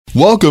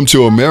Welcome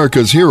to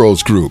America's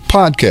Heroes Group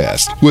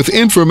podcast with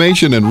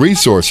information and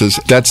resources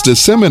that's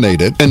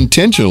disseminated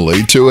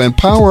intentionally to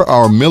empower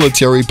our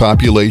military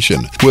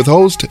population with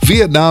host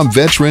Vietnam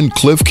veteran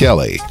Cliff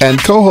Kelly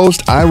and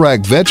co-host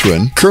Iraq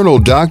veteran Colonel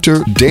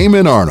Dr.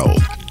 Damon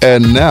Arnold.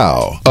 And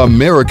now,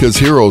 America's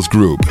Heroes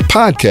Group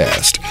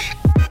podcast.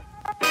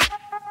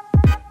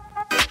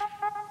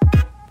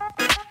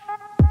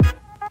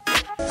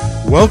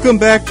 Welcome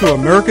back to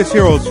America's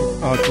Heroes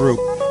Group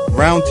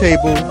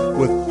Roundtable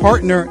with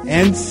partner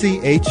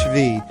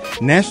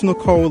NCHV, National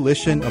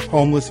Coalition of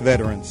Homeless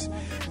Veterans.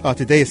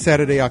 Today is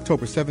Saturday,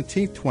 October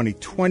 17th,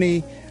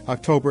 2020.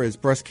 October is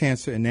Breast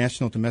Cancer and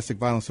National Domestic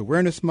Violence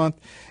Awareness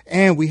Month,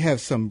 and we have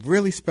some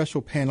really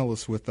special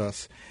panelists with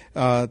us.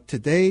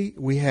 Today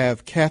we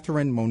have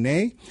Kathryn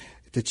Monet,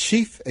 the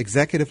Chief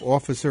Executive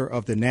Officer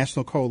of the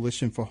National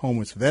Coalition for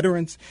Homeless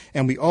Veterans,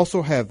 and we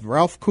also have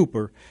Ralph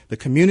Cooper, the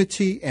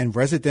Community and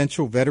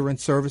Residential Veteran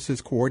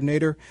Services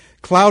Coordinator,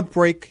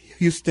 Cloudbreak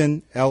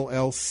Houston,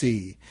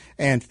 LLC,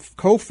 and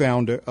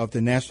co-founder of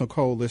the National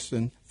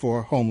Coalition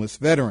for Homeless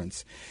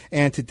Veterans.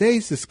 And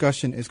today's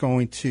discussion is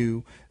going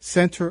to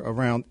center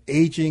around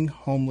aging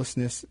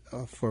homelessness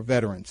for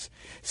veterans.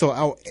 So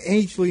our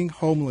aging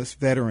homeless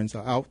veterans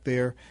are out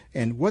there,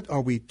 and what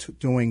are we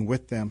doing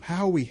with them?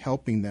 How are we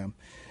helping them?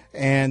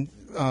 And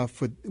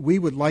we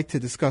would like to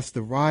discuss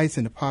the rise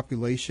in the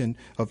population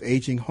of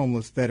aging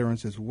homeless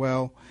veterans as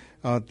well.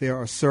 There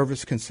are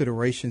service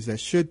considerations that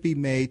should be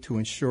made to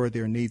ensure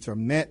their needs are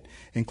met,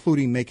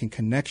 including making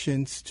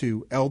connections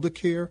to elder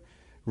care,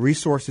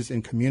 resources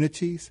in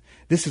communities.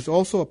 This is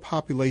also a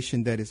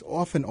population that is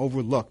often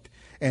overlooked,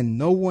 and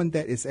no one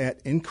that is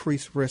at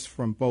increased risk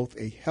from both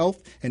a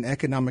health and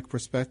economic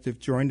perspective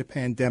during the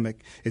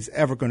pandemic is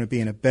ever going to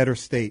be in a better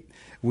state.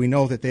 We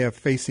know that they are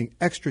facing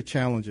extra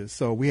challenges.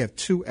 So we have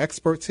two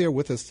experts here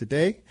with us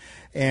today,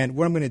 and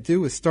what I'm going to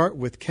do is start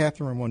with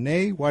Kathryn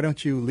Monet. Why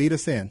don't you lead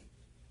us in?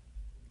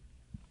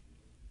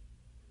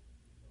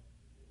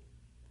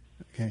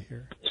 Can't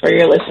hear. For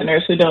your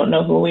listeners who don't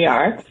know who we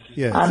are,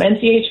 yes.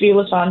 NCHV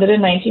was founded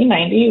in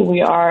 1990.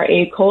 We are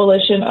a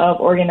coalition of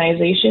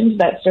organizations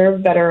that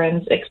serve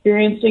veterans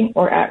experiencing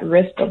or at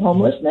risk of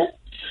homelessness.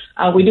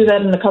 We do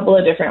that in a couple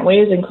of different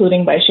ways,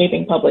 including by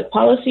shaping public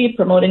policy,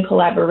 promoting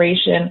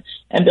collaboration,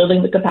 and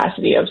building the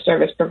capacity of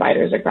service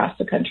providers across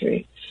the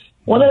country.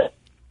 One of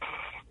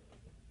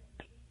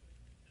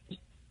the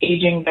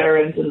aging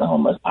veterans in the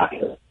homeless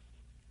population.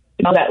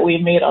 That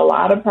we've made a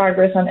lot of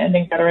progress on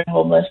ending veteran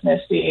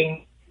homelessness,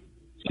 seeing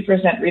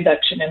 2%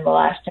 reduction in the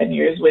last 10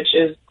 years, which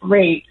is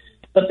great,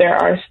 but there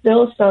are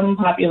still some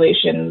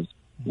populations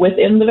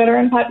within the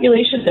veteran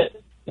population that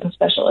need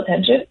special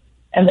attention,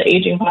 and the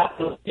aging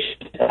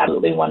population is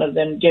absolutely one of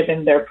them,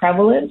 given their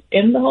prevalence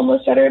in the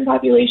homeless veteran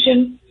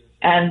population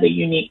and the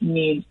unique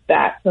needs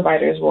that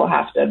providers will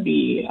have to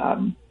be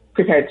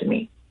prepared to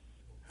meet.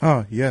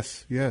 Oh,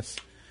 yes.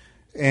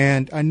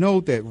 And I know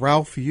that,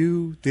 Ralph,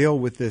 you deal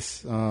with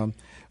this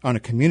on a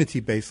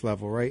community-based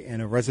level, right?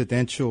 And a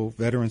residential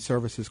veteran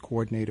services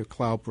coordinator,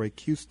 Cloudbreak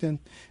Houston,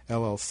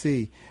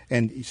 LLC.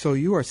 And so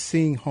you are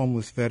seeing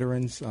homeless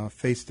veterans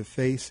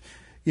face-to-face.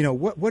 You know,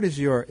 what is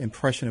your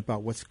impression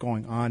about what's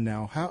going on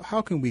now?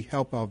 How can we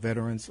help our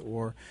veterans,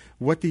 or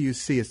what do you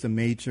see as the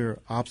major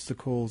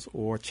obstacles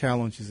or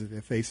challenges that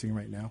they're facing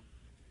right now?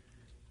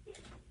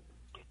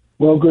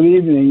 Well, good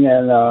evening,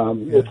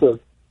 and it's a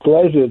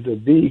pleasure to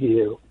be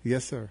here.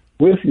 Yes, sir.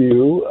 With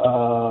you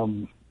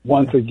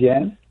once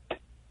again,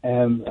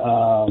 and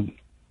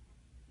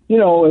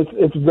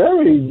it's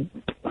very,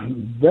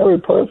 very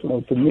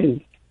personal to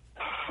me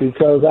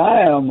because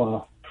I am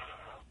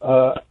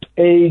a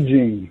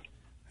aging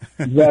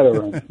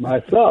veteran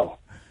myself,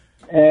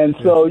 and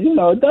so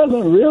it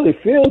doesn't really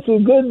feel too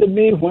good to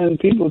me when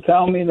people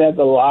tell me that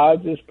the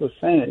largest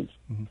percentage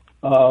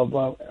of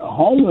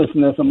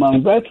homelessness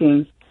among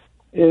veterans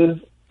is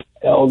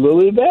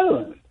elderly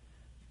veterans.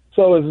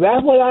 So is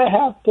that what I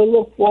have to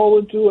look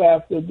forward to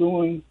after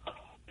doing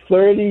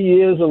 30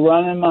 years of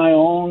running my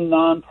own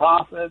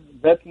nonprofit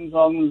veterans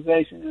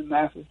organization in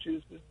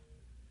Massachusetts,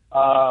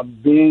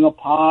 being a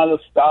part of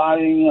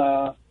starting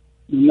a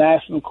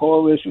National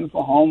Coalition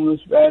for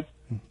Homeless Vets,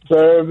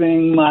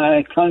 serving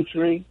my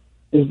country?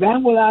 Is that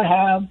what I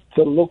have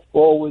to look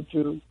forward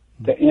to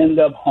end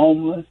up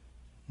homeless?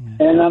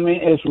 And I mean,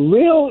 it's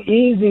real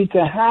easy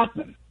to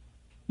happen.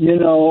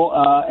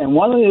 And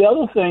one of the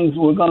other things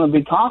we're going to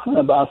be talking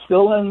about,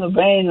 still in the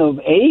vein of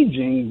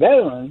aging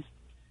veterans,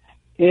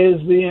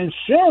 is the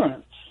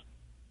insurance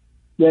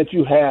that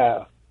you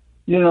have.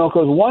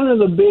 Because one of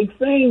the big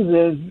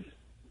things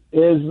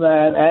is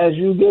that as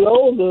you get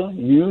older,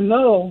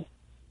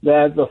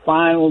 that the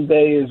final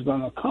day is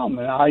going to come.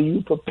 And are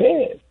you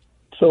prepared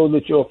so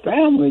that your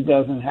family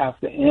doesn't have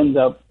to end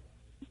up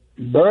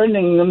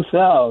burdening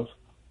themselves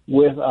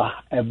with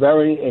a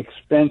very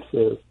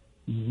expensive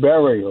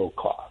burial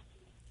cost?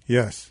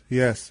 Yes.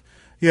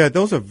 Yeah,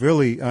 those are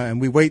really, and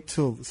we wait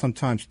till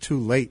sometimes too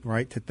late,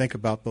 right, to think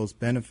about those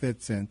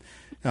benefits and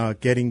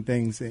getting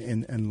things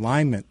in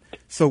alignment.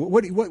 So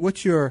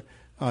what's your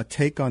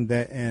take on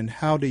that, and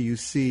how do you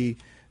see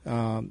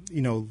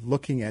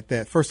looking at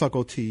that. First, I'll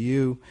go to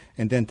you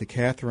and then to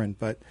Kathryn.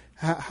 But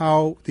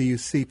how do you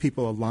see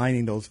people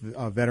aligning those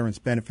veterans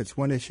benefits,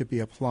 when they should be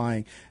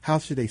applying? How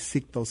should they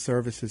seek those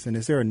services? And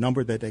is there a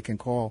number that they can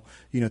call,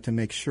 to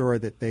make sure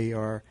that they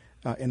are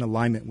in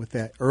alignment with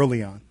that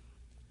early on?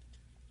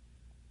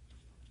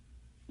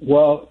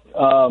 Well,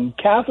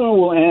 Kathryn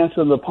will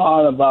answer the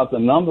part about the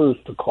numbers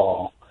to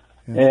call.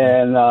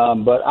 And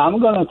but I'm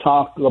going to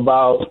talk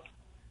about,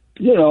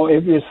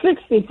 if you're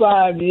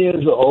 65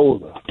 years or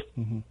older,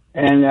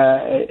 and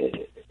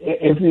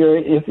if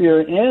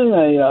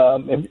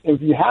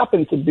you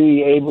happen to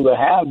be able to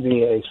have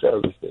VA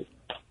services,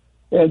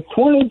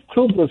 22%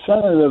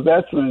 of the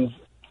veterans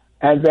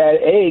at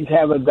that age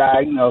have a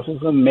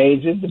diagnosis of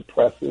major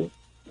depressive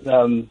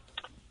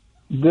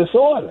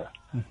disorder.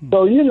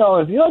 So,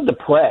 if you're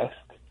depressed,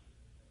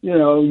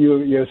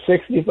 you're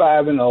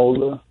 65 and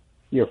older,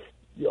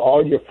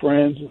 all your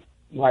friends,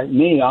 like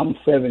me, I'm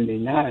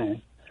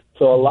 79.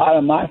 So a lot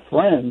of my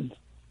friends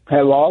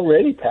have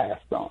already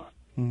passed on.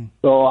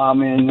 So, I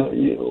mean,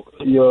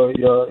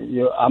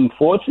 I'm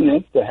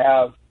fortunate to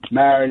have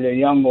married a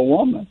younger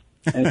woman,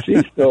 and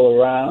she's still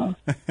around.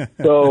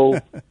 So,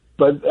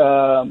 but,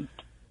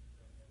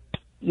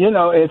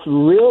 it's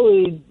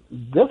really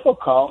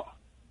difficult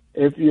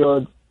if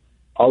you're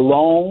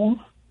alone.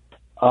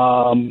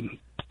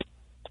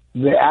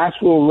 The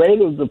actual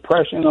rate of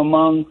depression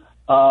among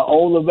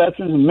older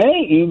veterans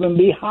may even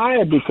be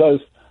higher because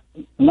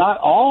not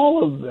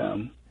all of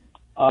them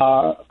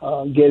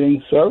are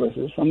getting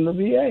services from the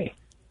VA.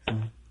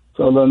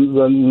 So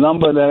the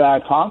number that I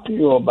talked to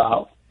you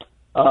about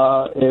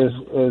is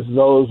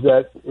those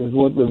that is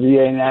with the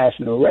VA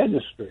National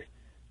Registry.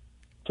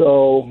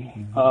 So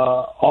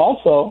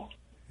also,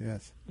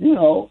 yes,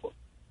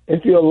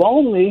 if you're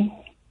lonely,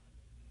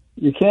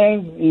 you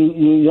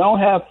don't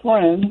have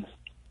friends.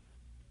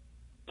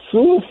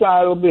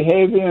 Suicidal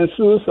behavior and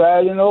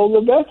suicide in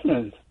older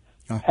veterans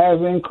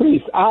has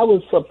increased. I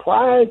was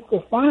surprised to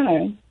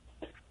find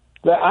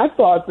that I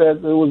thought that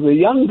it was the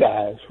young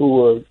guys who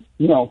were,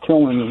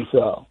 killing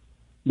themselves,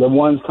 the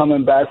ones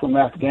coming back from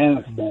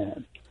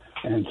Afghanistan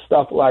and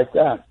stuff like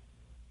that.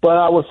 But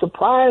I was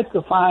surprised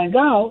to find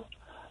out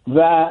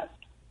that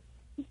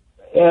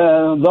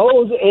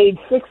those aged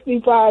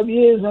 65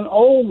 years and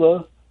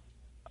older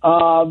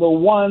are the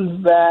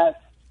ones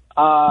that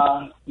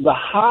are the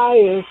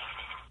highest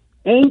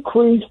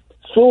increased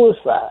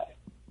suicide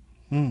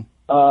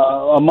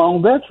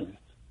among veterans.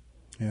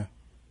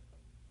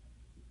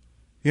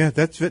 Yeah,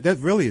 that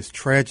really is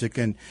tragic,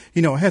 and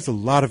it has a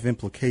lot of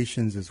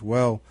implications as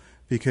well.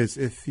 Because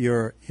if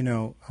you're,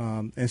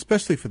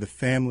 especially for the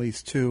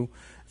families too,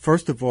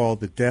 first of all,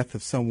 the death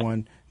of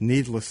someone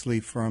needlessly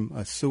from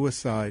a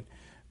suicide,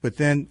 but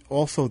then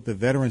also the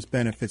veterans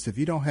benefits. If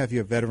you don't have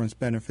your veterans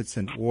benefits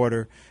in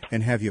order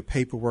and have your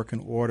paperwork in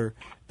order,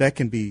 that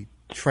can be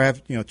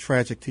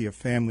tragic to your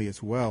family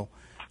as well.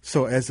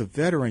 So as a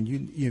veteran,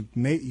 you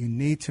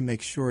need to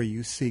make sure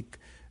you seek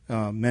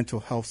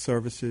mental health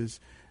services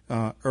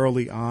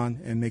early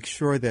on and make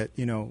sure that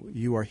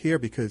you are here,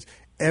 because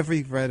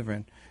every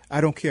veteran,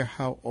 I don't care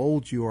how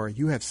old you are,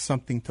 you have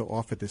something to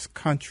offer this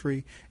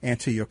country and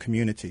to your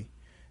community.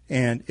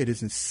 And it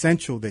is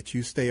essential that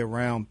you stay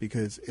around,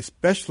 because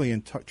especially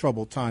in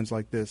troubled times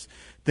like this,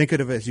 think of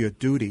it as your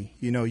duty.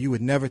 You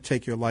would never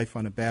take your life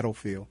on a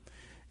battlefield.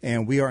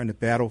 And we are in the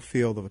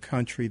battlefield of a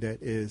country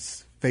that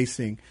is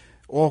facing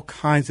all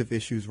kinds of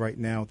issues right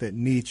now that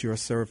needs your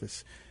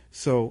service.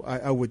 So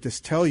I would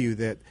just tell you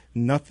that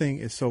nothing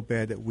is so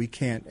bad that we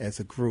can't, as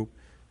a group,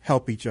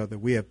 help each other.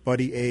 We have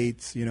buddy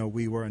aids.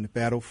 We were on the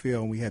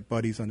battlefield, and we had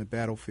buddies on the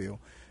battlefield.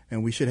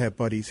 And we should have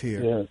buddies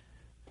here. Yeah.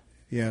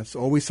 Yeah, so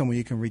always someone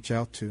you can reach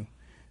out to.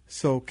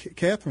 So,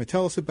 Kathryn,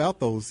 tell us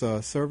about those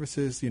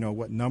services,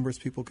 what numbers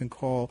people can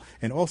call,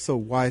 and also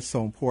why it's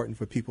so important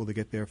for people to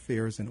get their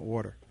affairs in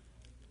order.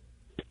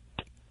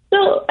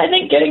 So I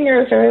think getting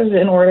your affairs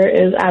in order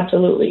is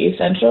absolutely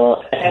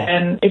essential.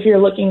 And if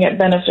you're looking at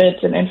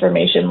benefits and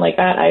information like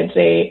that, I'd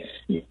say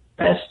your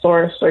best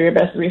source or your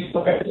best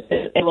resource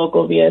is a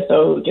local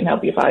VSO who can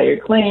help you file your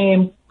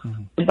claim,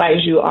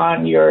 advise you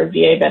on your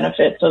VA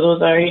benefits. So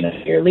those are,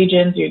 your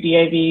Legions, your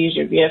DIVs,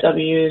 your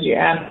VFWs, your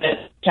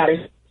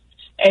AMITs,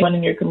 anyone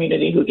in your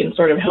community who can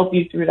sort of help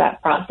you through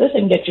that process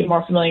and get you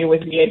more familiar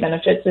with VA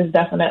benefits is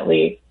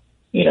definitely,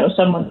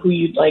 someone who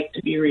you'd like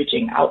to be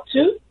reaching out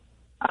to.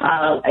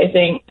 I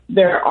think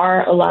there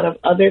are a lot of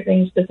other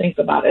things to think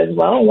about as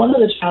well. One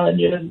of the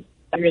challenges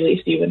I really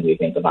see when we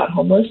think about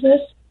homelessness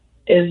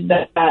is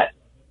that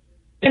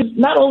it's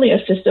not only a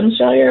systems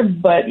failure,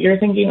 but you're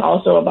thinking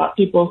also about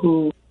people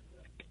who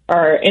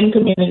are in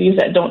communities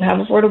that don't have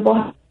affordable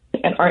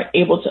housing and aren't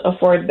able to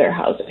afford their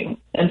housing.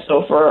 And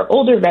so for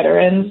older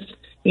veterans,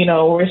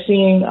 we're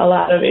seeing a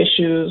lot of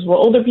issues. Well,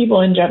 older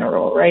people in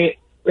general, right?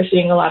 We're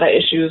seeing a lot of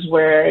issues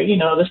where,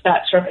 the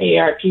stats from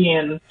AARP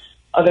and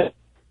other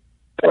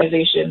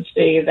organizations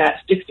say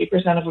that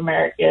 60% of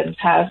Americans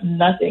have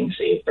nothing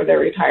saved for their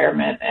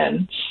retirement.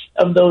 And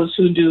of those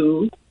who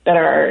do that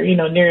are,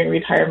 nearing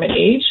retirement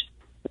age,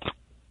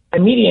 the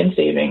median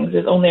savings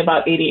is only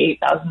about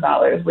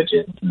 $88,000, which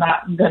is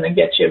not going to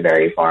get you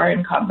very far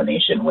in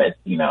combination with,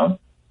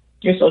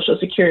 your Social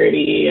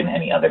Security and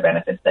any other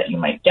benefits that you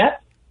might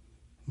get.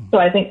 So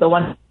I think the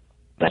one,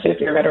 if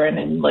you're a veteran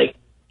and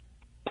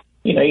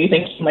you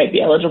think you might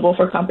be eligible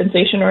for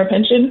compensation or a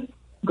pension,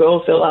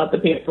 go fill out the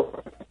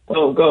paperwork.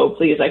 Go,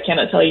 please. I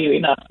cannot tell you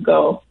enough.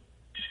 Go.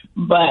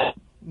 But,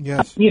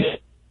 yes,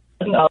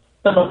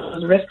 some of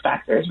those risk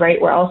factors,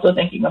 right? We're also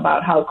thinking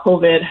about how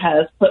COVID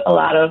has put a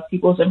lot of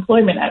people's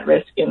employment at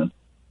risk, and,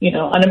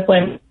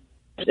 unemployment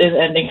is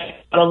ending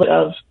of,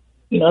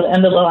 the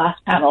end of the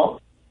last panel.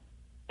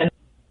 And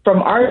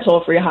from our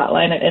toll-free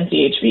hotline at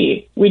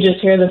NCHV, we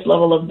just hear this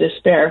level of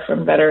despair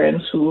from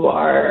veterans who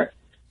are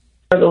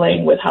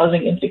struggling with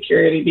housing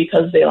insecurity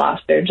because they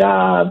lost their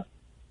job,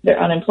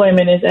 their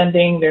unemployment is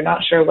ending, they're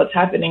not sure what's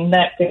happening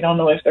next, they don't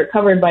know if they're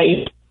covered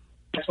by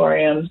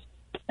moratoriums.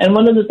 And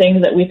one of the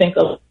things that we think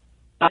of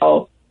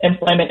how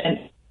employment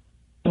and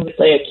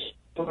play a key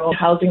role in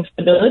housing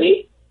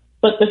stability,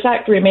 but the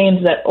fact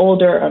remains that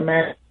older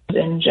Americans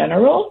in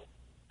general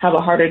have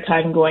a harder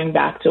time going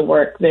back to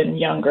work than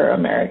younger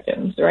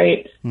Americans,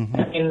 right? Mm-hmm.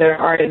 I mean, there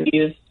are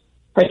these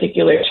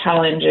particular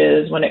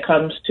challenges when it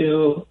comes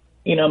to,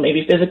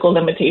 maybe physical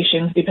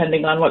limitations,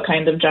 depending on what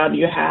kind of job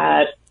you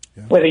had,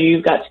 whether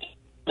you've got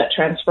that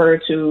transfer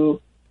to,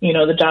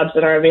 the jobs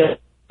that are available in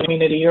the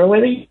community, or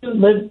whether you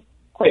live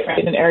quite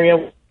frankly in an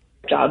area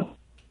job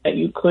that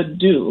you could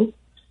do.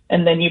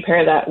 And then you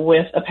pair that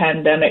with a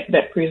pandemic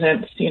that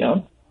presents,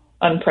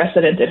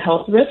 unprecedented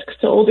health risks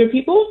to older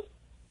people.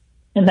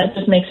 And that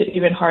just makes it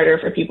even harder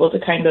for people to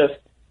kind of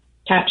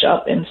catch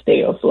up and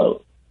stay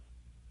afloat.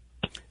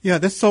 Yeah,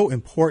 that's so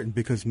important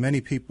because many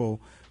people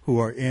who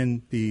are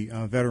in the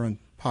veteran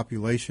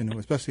population,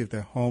 especially if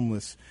they're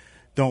homeless,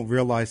 don't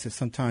realize that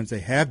sometimes they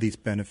have these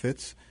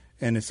benefits,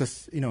 and it's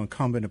just,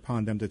 incumbent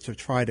upon them to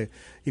try to,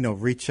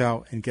 reach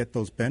out and get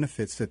those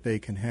benefits that they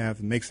can have.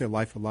 It makes their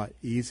life a lot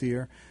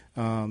easier,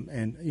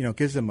 and,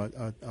 gives them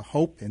a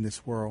hope in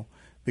this world,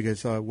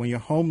 because when you're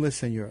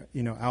homeless and you're,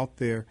 out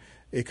there,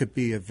 it could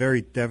be a very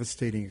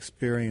devastating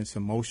experience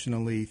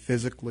emotionally,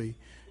 physically,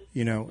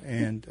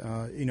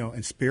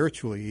 and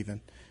spiritually even.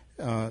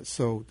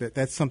 So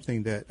that's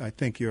something that I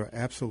think you're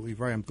absolutely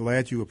right. I'm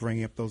glad you were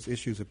bringing up those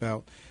issues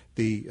about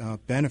the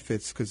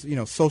benefits, because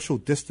social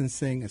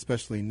distancing,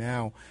 especially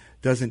now,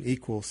 doesn't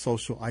equal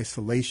social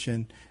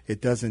isolation. It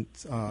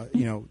doesn't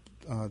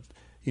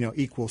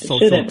equal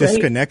social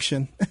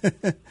disconnection.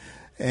 Right?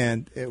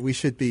 And we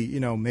should be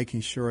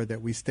making sure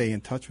that we stay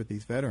in touch with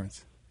these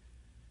veterans.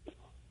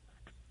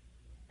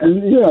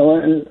 And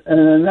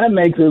and that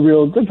makes it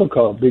real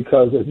difficult,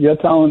 because if you're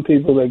telling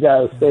people they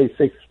got to stay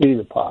 6 feet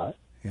apart,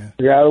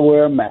 you got to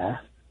wear a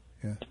mask,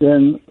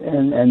 then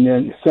and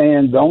you're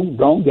saying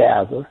don't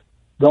gather.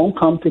 Don't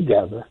come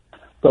together.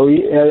 So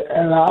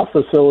at our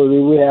facility,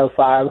 we have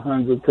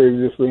 500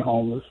 previously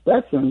homeless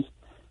veterans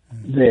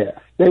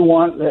there.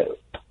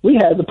 We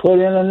had to put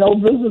in a no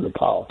visitor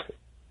policy.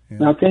 Yeah.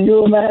 Now, can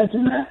you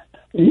imagine that?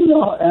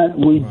 And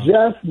we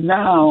just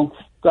now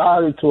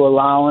started to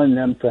allowing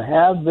them to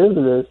have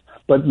visitors,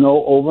 but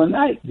no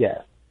overnight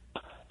guests.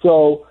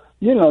 So,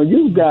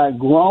 you've got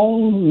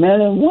grown men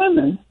and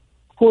women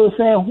who are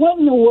saying, what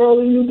in the world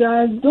are you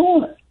guys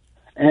doing?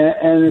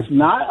 And it's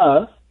not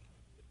us.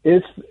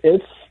 It's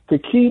to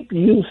keep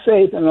you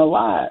safe and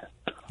alive.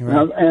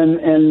 Right.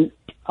 And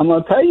I'm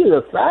going to tell you,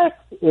 the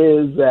fact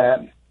is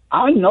that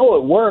I know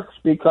it works,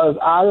 because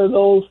out of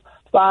those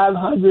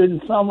 500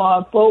 and some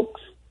odd folks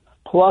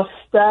plus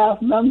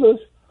staff members,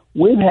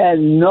 we've had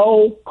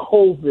no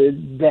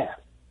COVID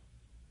deaths.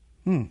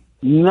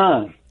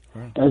 None.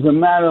 Right. As a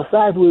matter of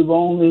fact, we've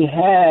only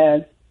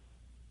had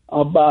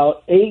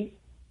about 8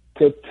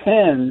 to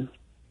 10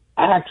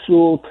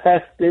 actual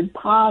tested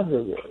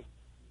positive.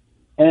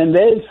 And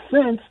they've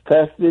since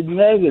tested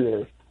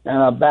negative and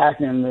are back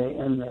in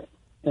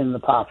the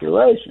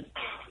population.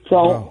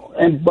 So,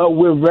 but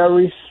we're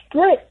very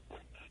strict.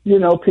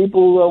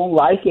 People don't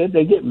like it;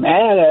 they get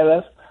mad at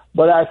us.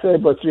 But I say,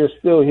 but you're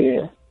still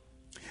here.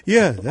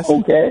 Yeah, that's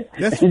okay.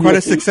 That's quite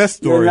a success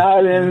story. You're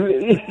not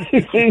in,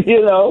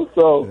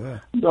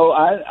 So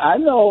I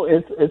know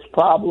it's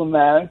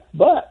problematic,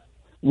 but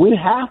we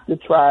have to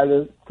try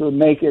to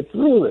make it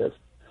through this.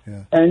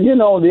 Yeah. And,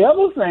 the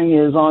other thing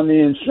is, on the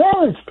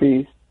insurance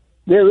piece,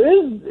 there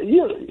is,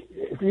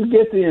 if you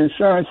get the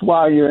insurance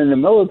while you're in the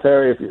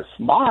military, if you're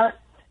smart,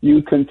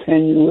 you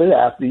continue it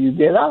after you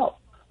get out.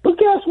 But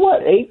guess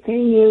what?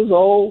 18 years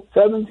old,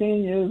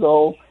 17 years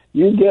old,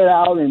 you get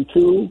out in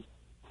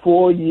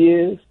 2-4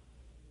 years.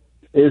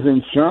 Is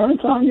insurance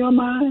on your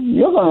mind?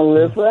 You're going to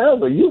live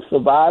forever. You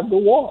survived the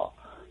war.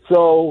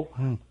 So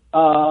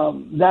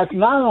that's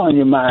not on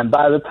your mind.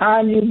 By the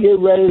time you get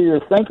ready to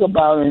think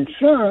about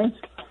insurance,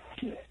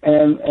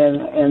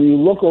 and you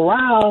look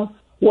around,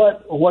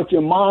 what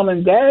your mom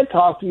and dad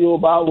talked to you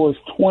about was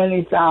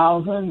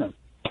 $20,000,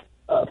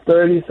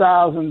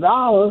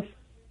 $30,000.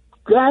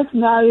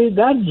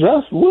 That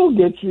just will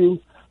get you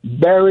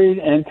buried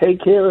and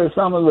take care of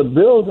some of the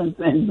bills and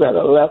things that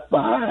are left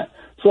behind.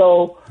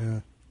 So,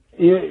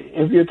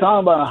 if you're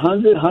talking about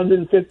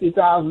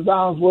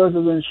 $150,000 worth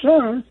of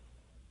insurance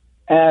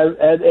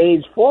at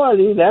age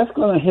 40, that's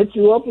going to hit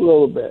you up a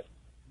little bit.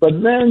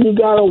 But then you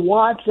got to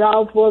watch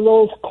out for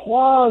those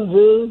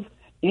clauses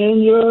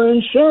in your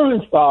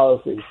insurance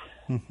policy.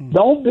 Mm-hmm.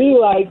 Don't be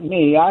like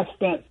me. I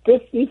spent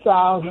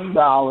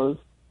 $50,000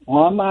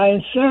 on my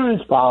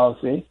insurance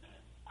policy.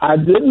 I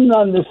didn't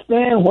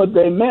understand what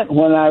they meant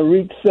when I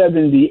reached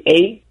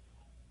 78.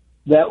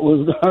 That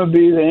was going to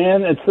be the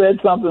end. It said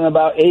something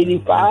about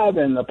 85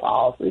 in the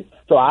policy.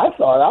 So I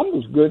thought I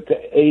was good to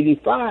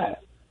 85.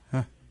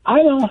 Huh.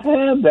 I don't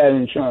have that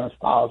insurance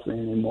policy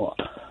anymore.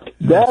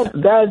 That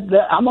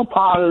I'm a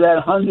part of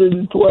that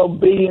 $112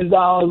 billion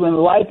in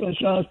life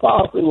insurance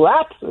policy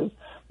lapses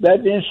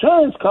that the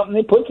insurance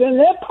company puts in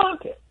their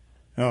pocket.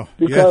 Oh,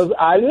 because yes.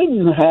 I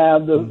didn't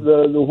have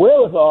the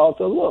wherewithal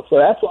to look. So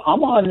that's what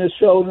I'm on this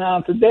show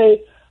now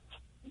today,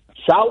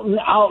 shouting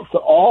out to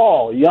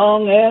all,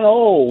 young and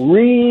old,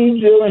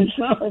 read your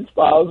insurance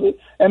policy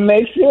and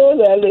make sure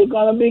that they're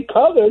going to be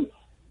covered.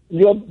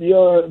 Your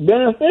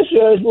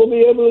beneficiaries will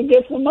be able to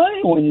get some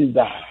money when you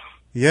die.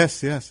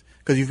 Yes,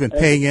 because you've been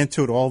paying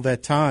into it all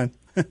that time.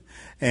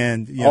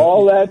 And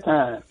all that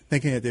time.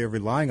 Thinking that they're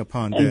relying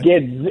upon and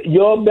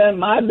that.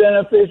 My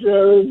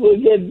beneficiaries will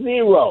get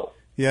zero.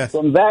 Yes.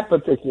 From that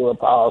particular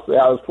policy.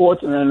 I was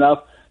fortunate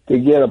enough to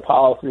get a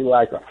policy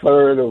like a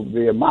third of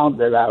the amount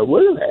that I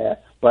would have had,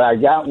 but I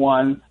got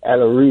one at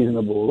a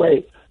reasonable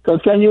rate.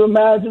 Because can you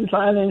imagine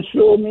trying to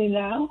insure me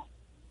now?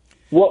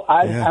 Well,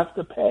 I'd have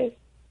to pay.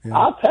 Yeah.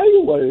 I'll tell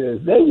you what it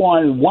is. They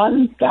wanted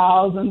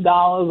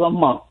 $1,000 a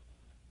month.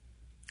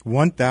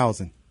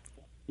 $1,000.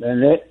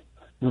 And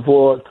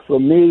for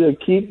me to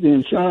keep the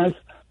insurance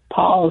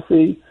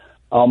policy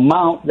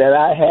amount that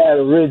I had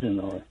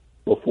originally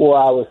before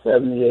I was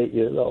 78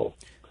 years old.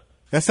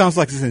 That sounds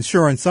like it's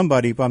insuring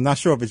somebody, but I'm not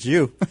sure if it's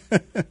you.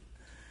 I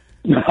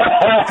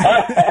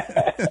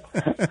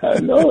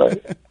know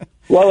it.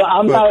 Well,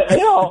 not,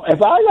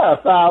 if I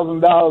got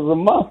 $1,000 a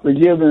month to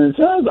give in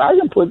insurance, I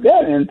can put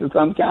that into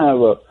some kind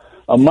of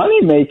a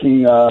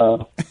money-making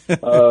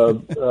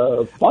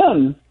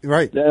fund,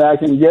 right? That I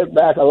can get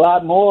back a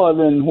lot more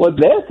than what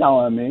they're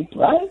telling me,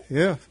 right?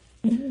 Yeah.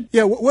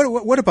 Yeah.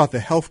 What about the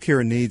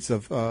healthcare needs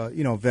of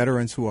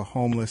veterans who are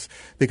homeless?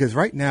 Because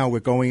right now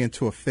we're going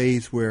into a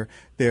phase where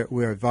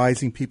we're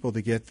advising people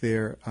to get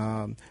their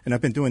and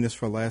I've been doing this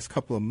for the last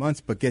couple of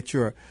months, but get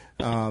your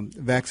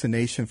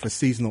vaccination for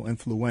seasonal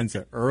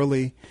influenza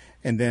early.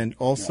 And then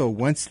also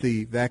once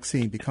the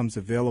vaccine becomes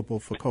available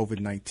for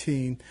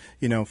COVID-19,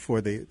 for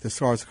the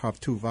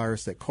SARS-CoV-2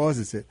 virus that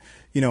causes it,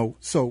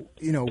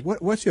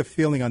 what's your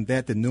feeling on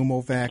that, the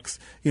pneumovax,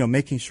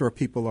 making sure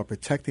people are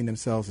protecting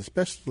themselves,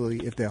 especially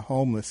if they're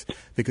homeless,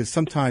 because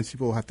sometimes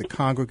people have to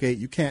congregate.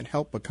 You can't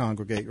help but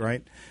congregate,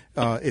 right?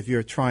 If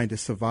you're trying to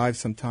survive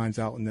sometimes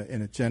out in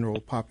a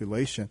general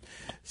population.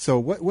 So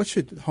what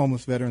should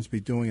homeless veterans be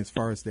doing as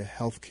far as their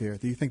health care?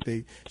 Do you think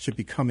they should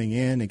be coming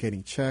in and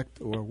getting checked,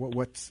 or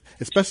what's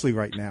especially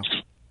right now?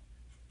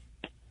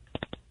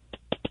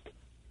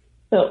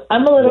 So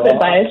I'm a little bit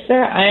biased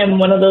there. I am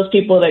one of those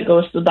people that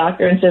goes to the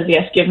doctor and says,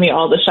 yes, give me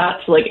all the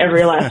shots, like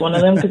every last one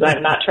of them, because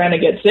I'm not trying to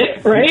get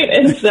sick, right?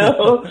 And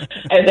so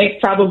I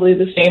think probably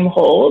the same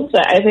holds.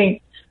 I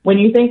think when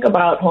you think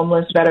about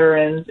homeless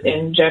veterans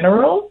in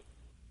general,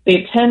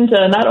 they tend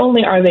to, not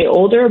only are they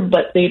older,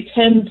 but they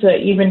tend to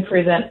even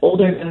present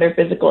older than their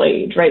physical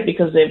age, right?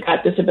 Because they've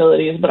got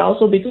disabilities, but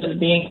also because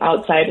being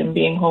outside and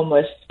being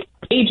homeless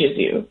ages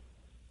you.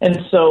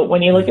 And so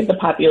when you look at the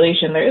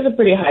population, there is a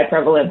pretty high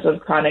prevalence of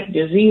chronic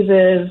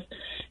diseases.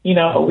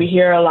 We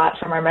hear a lot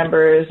from our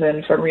members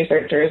and from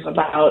researchers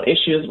about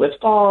issues with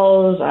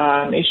falls,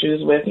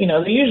 issues with,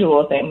 the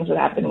usual things that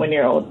happen when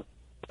you're old,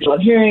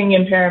 hearing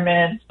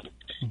impairment.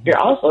 You're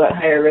also at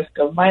higher risk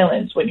of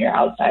violence when you're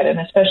outside, and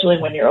especially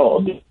when you're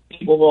old.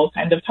 People will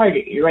kind of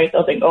target you, right?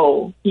 They'll think,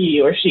 oh,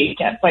 he or she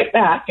can't fight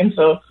back, and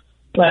so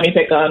let me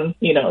pick on,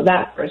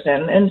 that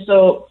person. And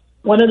so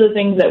one of the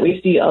things that we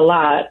see a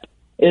lot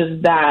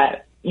is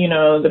that,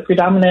 the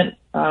predominant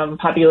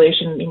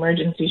population in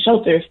emergency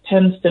shelters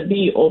tends to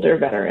be older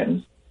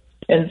veterans.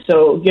 And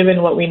so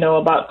given what we know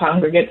about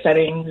congregate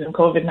settings and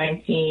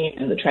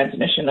COVID-19 and the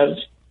transmission of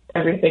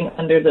everything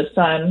under the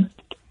sun,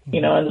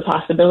 and the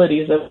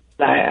possibilities of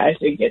that, I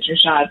say get your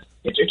shots,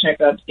 get your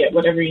checkups, get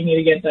whatever you need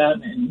to get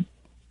done. And,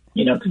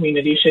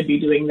 communities should be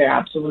doing their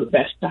absolute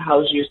best to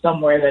house you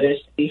somewhere that is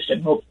safe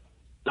and hopefully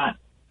not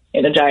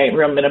in a giant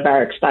room in a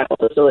barrack-style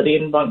facility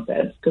in bunk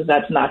beds, because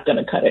that's not going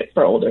to cut it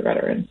for older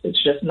veterans.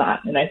 It's just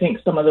not. And I think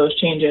some of those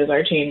changes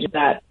are changes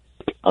that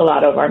a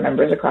lot of our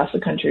members across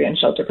the country and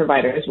shelter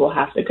providers will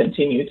have to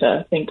continue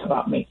to think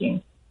about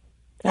making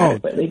to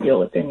adequately deal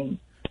with their needs.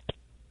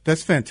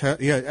 That's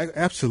fantastic. Yeah,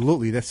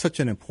 absolutely. That's such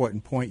an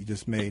important point you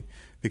just made,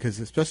 because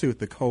especially with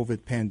the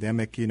COVID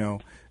pandemic,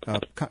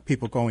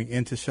 people going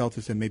into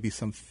shelters and maybe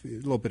a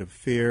little bit of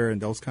fear and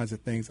those kinds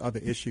of things, other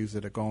issues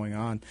that are going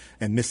on,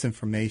 and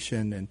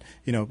misinformation. And,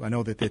 I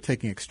know that they're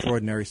taking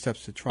extraordinary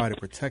steps to try to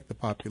protect the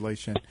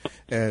population,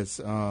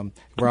 as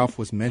Ralph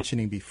was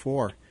mentioning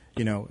before.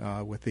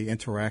 with the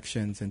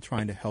interactions and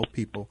trying to help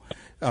people.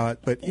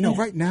 But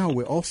right now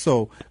we're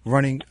also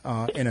running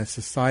in a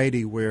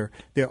society where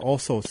there are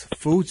also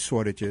food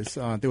shortages.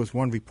 There was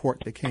one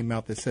report that came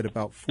out that said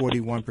about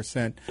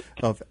 41%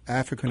 of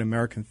African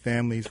American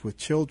families with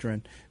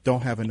children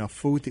don't have enough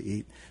food to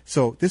eat.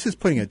 So this is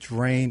putting a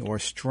drain or a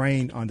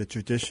strain on the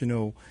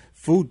traditional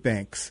food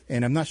banks,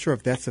 and I'm not sure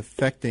if that's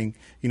affecting,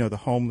 the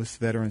homeless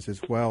veterans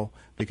as well,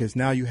 because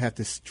now you have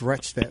to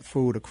stretch that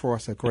food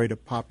across a greater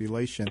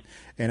population,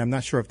 and I'm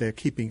not sure if they're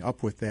keeping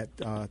up with that,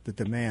 the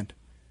demand.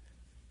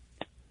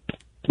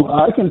 Well,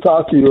 I can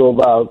talk to you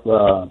about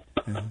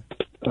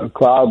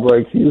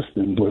Cloudbreak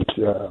Houston, which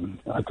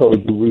I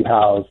told you we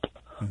housed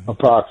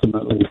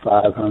approximately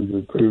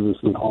 500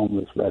 previously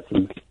homeless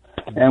veterans,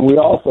 and we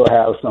also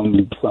have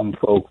some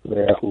folks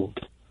there who,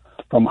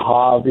 from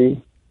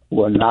Harvey,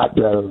 who are not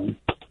veterans,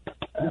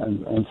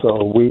 and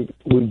so we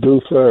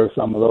do serve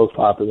some of those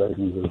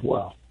populations as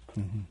well.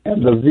 Mm-hmm.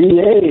 And the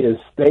VA is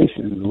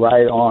stationed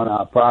right on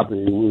our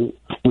property.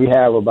 We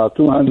have about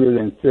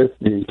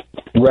 250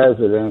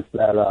 residents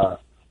that are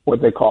what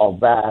they call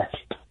VASH.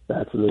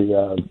 That's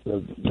the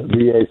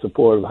VA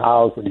supportive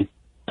housing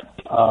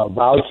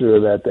voucher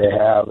that they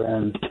have,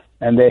 and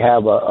they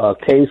have a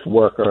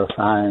caseworker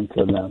assigned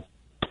to them,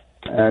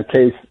 a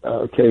case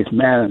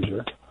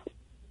manager.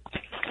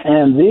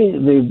 And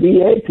the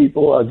VA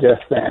people are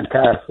just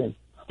fantastic.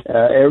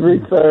 Every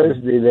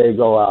Thursday they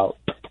go out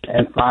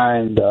and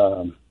find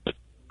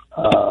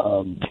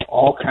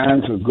all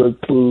kinds of good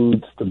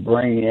foods to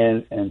bring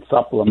in and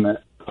supplement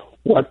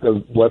what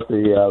the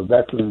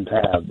veterans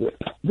have.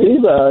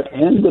 These are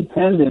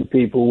independent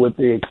people, with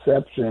the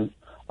exception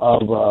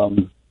of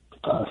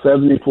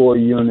 74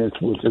 units,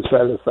 which is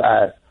set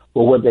aside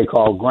for what they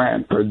call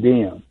grant per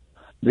diem.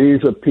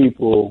 These are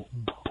people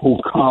who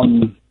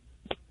come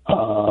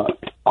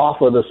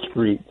off of the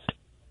streets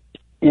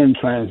in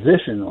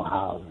transitional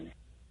housing,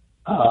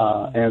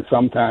 and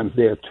sometimes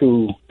they're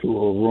two to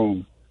a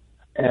room,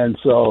 and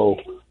so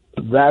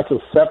that's a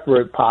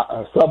separate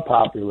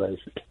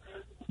subpopulation.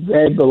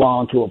 They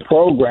belong to a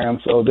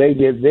program, so they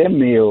get their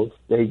meals.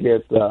 They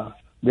get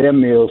their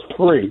meals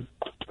free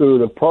through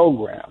the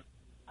program.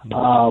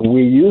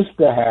 We used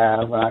to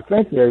have, and I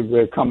think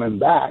they're coming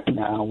back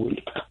now.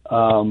 We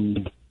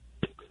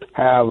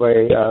have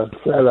a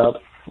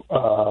setup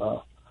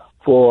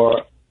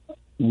for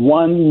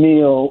one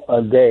meal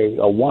a day,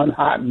 or one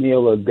hot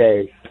meal a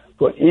day,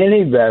 for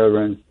any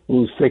veteran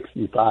who's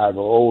 65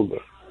 or older.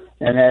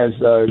 And as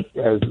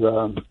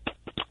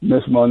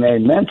Ms. Monet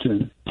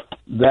mentioned,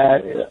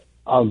 that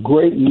a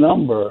great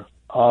number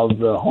of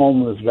the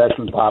homeless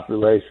veteran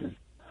population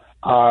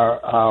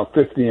are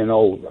 50 and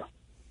older.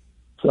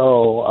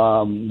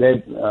 So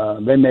they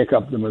make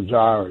up the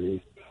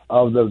majority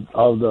of the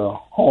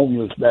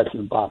homeless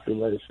veteran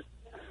population.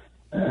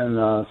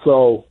 And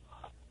so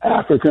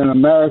African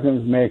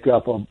Americans make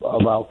up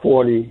about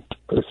 40%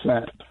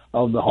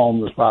 of the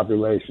homeless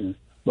population,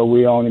 but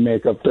we only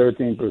make up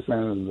 13% of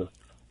the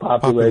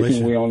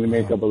population. We only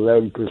make up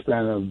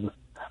 11%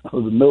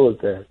 of the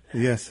military.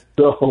 Yes.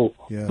 So,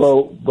 yes.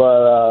 So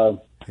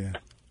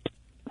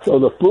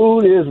the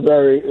food is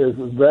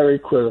very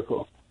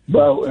critical.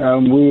 But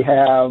we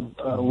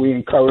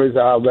encourage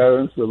our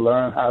veterans to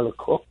learn how to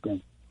cook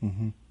and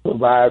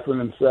provide for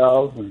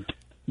themselves, and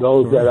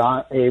those that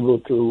aren't able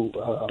to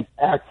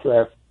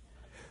access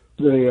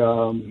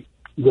the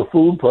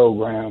food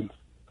programs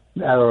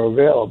that are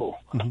available.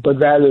 But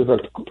that is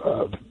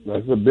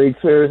that's a big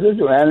serious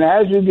issue. And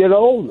as you get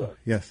older,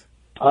 yes,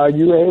 are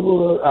you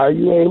able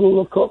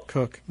to cook?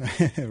 Cook,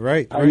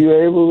 right? Are you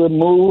able to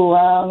move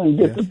around and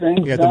get the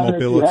things done? The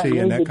mobility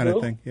and that kind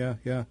of thing. Yeah.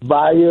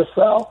 By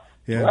yourself.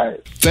 Yeah. Right.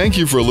 Thank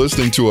you for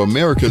listening to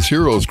America's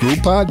Heroes Group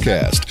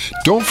podcast.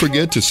 Don't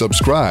forget to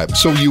subscribe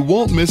so you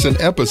won't miss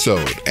an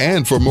episode.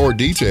 And for more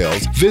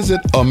details, visit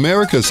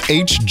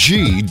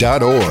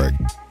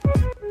americashg.org.